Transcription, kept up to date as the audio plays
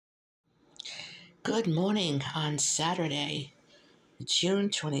Good morning on Saturday, June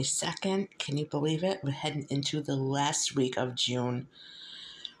 22nd. Can you believe it? We're heading into the last week of June.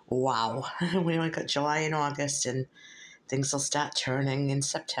 Wow. We only got July and August, and things will start turning in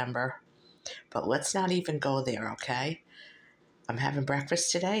September. But let's not even go there, okay? I'm having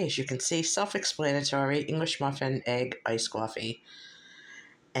breakfast today, as you can see, self explanatory English muffin, egg, iced coffee.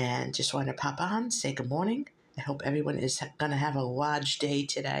 And just wanted to pop on, say good morning. I hope everyone is going to have a large day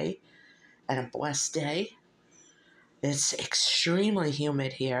today and a blessed day. It's extremely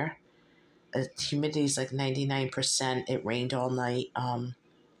humid here. Humidity is like 99%. It rained all night.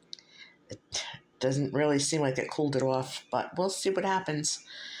 It doesn't really seem like it cooled it off, but we'll see what happens.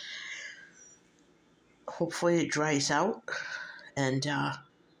 Hopefully it dries out and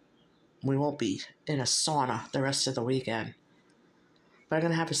we won't be in a sauna the rest of the weekend. But I'm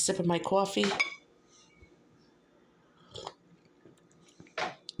going to have a sip of my coffee.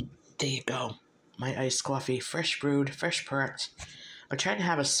 There you go. My iced coffee, fresh brewed, fresh perked. I'm trying to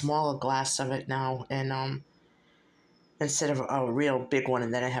have a smaller glass of it now, and instead of a real big one,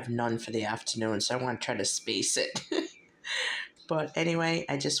 and then I have none for the afternoon, so I want to try to space it. But anyway,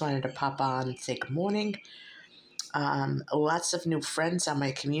 I just wanted to pop on and say good morning. Lots of new friends on my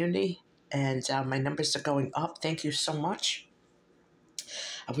community, and my numbers are going up. Thank you so much.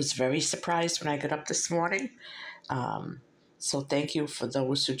 I was very surprised when I got up this morning. So thank you for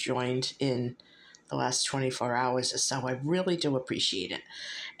those who joined in the last 24 hours or so. I really do appreciate it.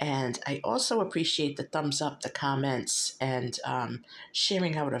 And I also appreciate the thumbs up, the comments, and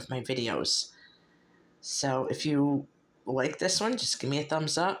sharing out of my videos. So if you like this one, just give me a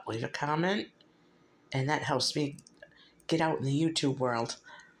thumbs up, leave a comment, and that helps me get out in the YouTube world.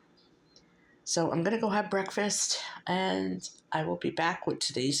 So I'm going to go have breakfast, and I will be back with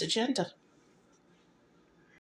today's agenda.